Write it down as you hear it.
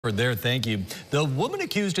There, thank you. The woman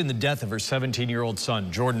accused in the death of her 17-year-old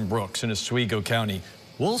son, Jordan Brooks, in Oswego County,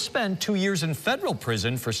 will spend 2 years in federal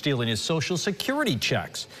prison for stealing his Social Security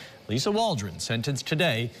checks. Lisa Waldron, sentenced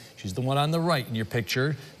today, she's the one on the right in your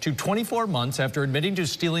picture, to 24 months after admitting to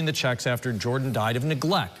stealing the checks after Jordan died of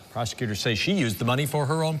neglect. Prosecutors say she used the money for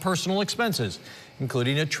her own personal expenses,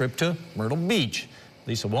 including a trip to Myrtle Beach.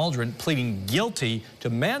 Lisa Waldron pleading guilty to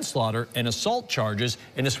manslaughter and assault charges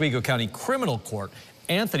in Oswego County Criminal Court.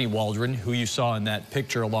 Anthony Waldron, who you saw in that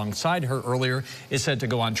picture alongside her earlier, is set to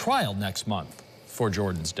go on trial next month for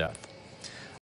Jordan's death.